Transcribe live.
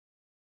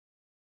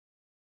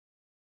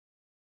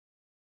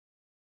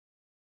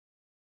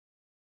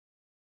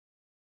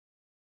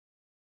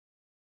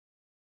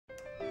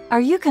Are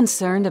you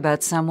concerned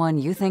about someone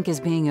you think is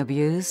being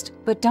abused,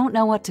 but don't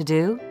know what to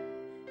do?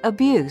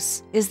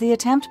 Abuse is the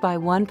attempt by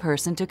one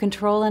person to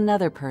control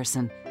another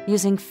person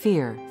using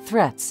fear,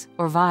 threats,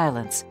 or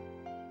violence.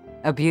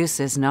 Abuse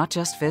is not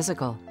just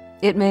physical.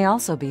 It may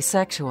also be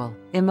sexual,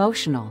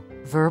 emotional,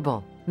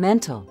 verbal,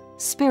 mental,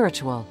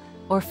 spiritual,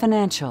 or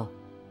financial.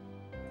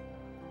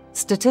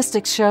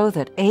 Statistics show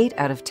that 8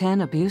 out of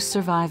 10 abuse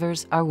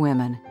survivors are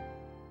women.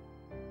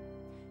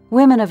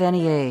 Women of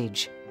any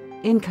age,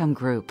 income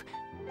group,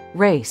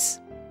 race,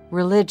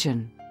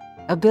 religion,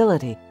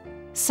 ability,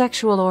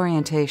 sexual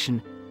orientation,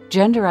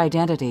 gender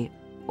identity,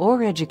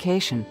 or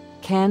education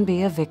can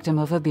be a victim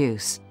of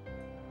abuse.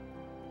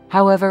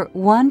 However,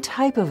 one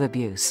type of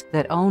abuse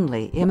that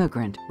only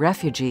immigrant,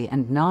 refugee,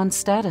 and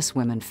non-status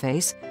women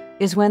face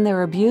is when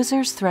their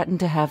abusers threaten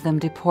to have them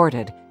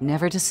deported,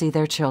 never to see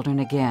their children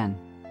again.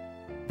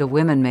 The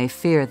women may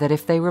fear that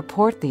if they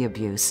report the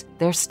abuse,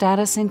 their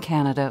status in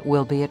Canada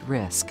will be at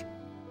risk.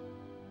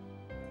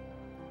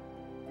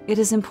 It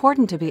is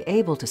important to be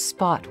able to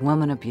spot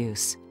woman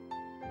abuse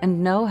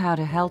and know how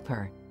to help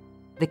her.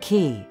 The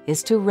key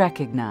is to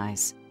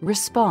recognize,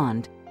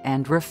 respond,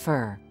 and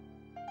refer.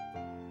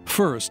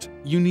 First,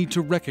 you need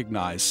to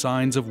recognize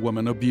signs of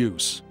woman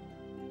abuse.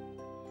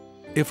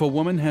 If a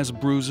woman has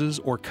bruises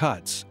or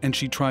cuts and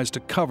she tries to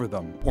cover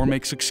them or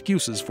makes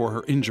excuses for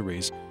her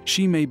injuries,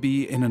 she may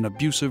be in an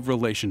abusive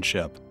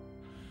relationship.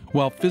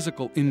 While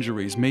physical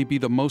injuries may be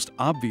the most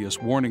obvious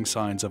warning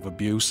signs of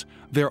abuse,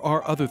 there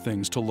are other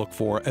things to look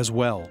for as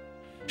well.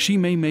 She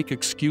may make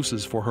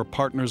excuses for her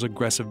partner's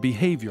aggressive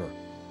behavior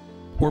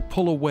or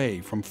pull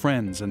away from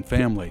friends and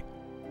family.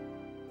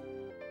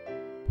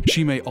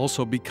 She may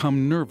also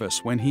become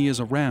nervous when he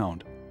is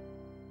around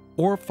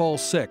or fall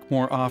sick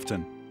more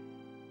often.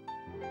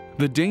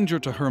 The danger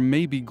to her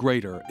may be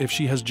greater if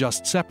she has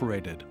just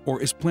separated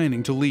or is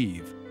planning to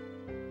leave.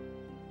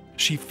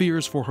 She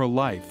fears for her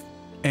life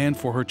and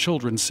for her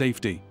children's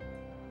safety.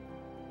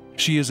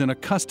 She is in a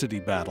custody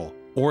battle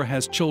or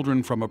has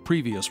children from a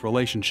previous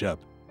relationship.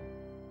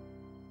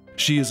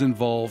 She is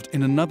involved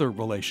in another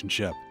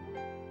relationship.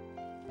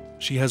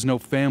 She has no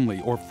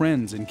family or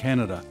friends in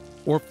Canada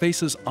or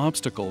faces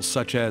obstacles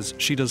such as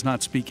she does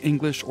not speak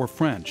English or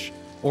French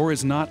or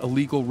is not a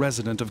legal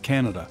resident of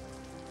Canada.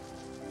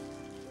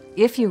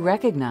 If you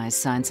recognize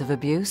signs of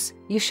abuse,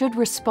 you should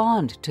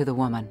respond to the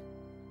woman.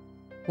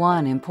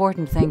 One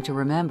important thing to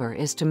remember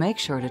is to make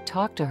sure to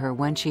talk to her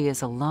when she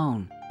is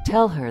alone.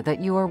 Tell her that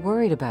you are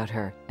worried about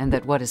her and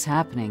that what is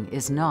happening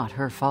is not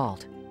her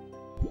fault.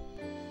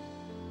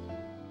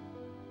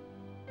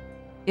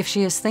 If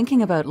she is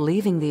thinking about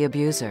leaving the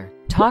abuser,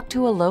 talk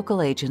to a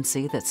local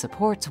agency that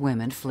supports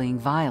women fleeing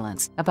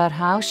violence about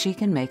how she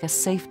can make a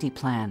safety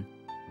plan.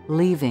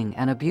 Leaving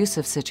an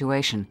abusive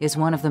situation is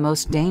one of the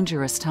most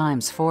dangerous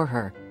times for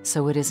her,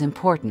 so it is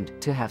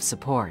important to have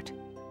support.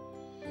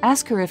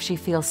 Ask her if she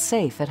feels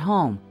safe at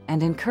home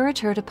and encourage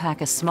her to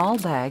pack a small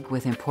bag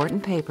with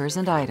important papers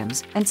and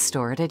items and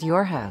store it at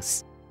your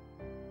house.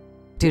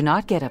 Do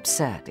not get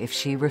upset if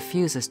she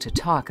refuses to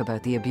talk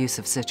about the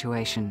abusive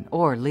situation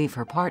or leave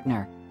her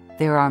partner.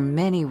 There are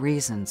many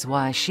reasons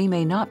why she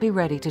may not be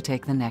ready to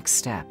take the next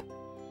step.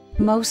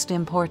 Most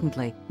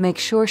importantly, make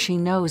sure she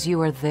knows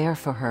you are there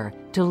for her,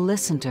 to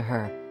listen to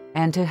her,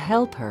 and to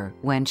help her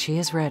when she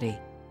is ready.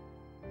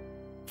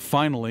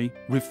 Finally,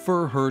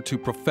 refer her to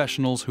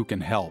professionals who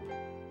can help.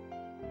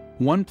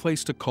 One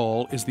place to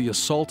call is the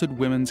Assaulted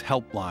Women's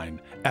Helpline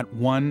at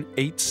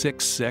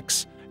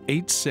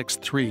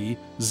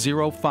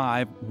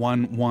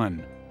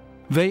 1-866-863-0511.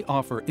 They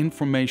offer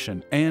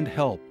information and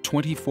help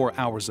 24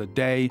 hours a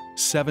day,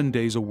 7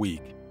 days a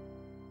week.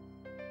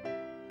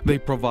 They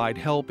provide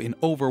help in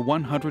over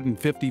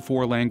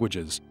 154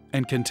 languages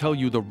and can tell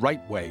you the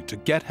right way to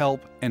get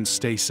help and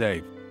stay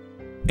safe.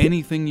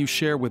 Anything you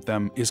share with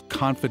them is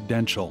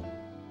confidential.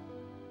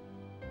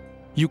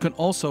 You can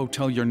also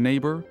tell your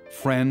neighbor,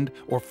 friend,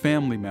 or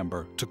family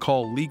member to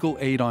call Legal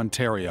Aid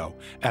Ontario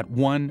at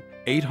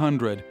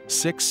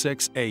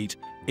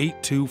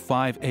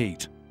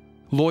 1-800-668-8258.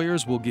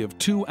 Lawyers will give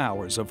 2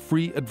 hours of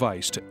free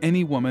advice to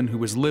any woman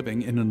who is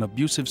living in an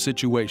abusive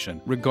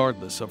situation,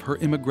 regardless of her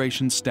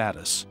immigration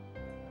status.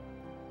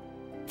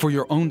 For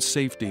your own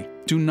safety,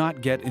 do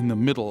not get in the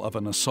middle of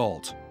an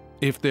assault.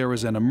 If there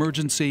is an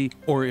emergency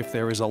or if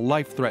there is a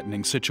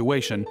life-threatening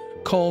situation,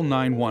 call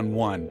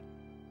 911.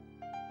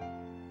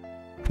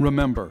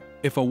 Remember,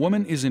 if a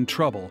woman is in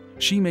trouble,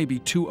 she may be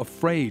too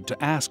afraid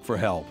to ask for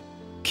help.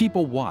 Keep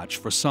a watch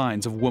for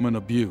signs of woman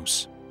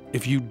abuse.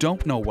 If you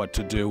don't know what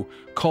to do,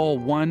 call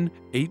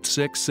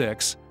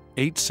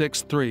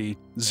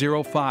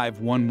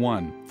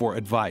 1-866-863-0511 for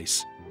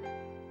advice.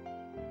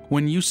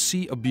 When you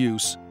see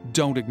abuse,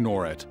 don't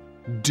ignore it.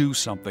 Do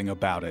something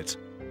about it.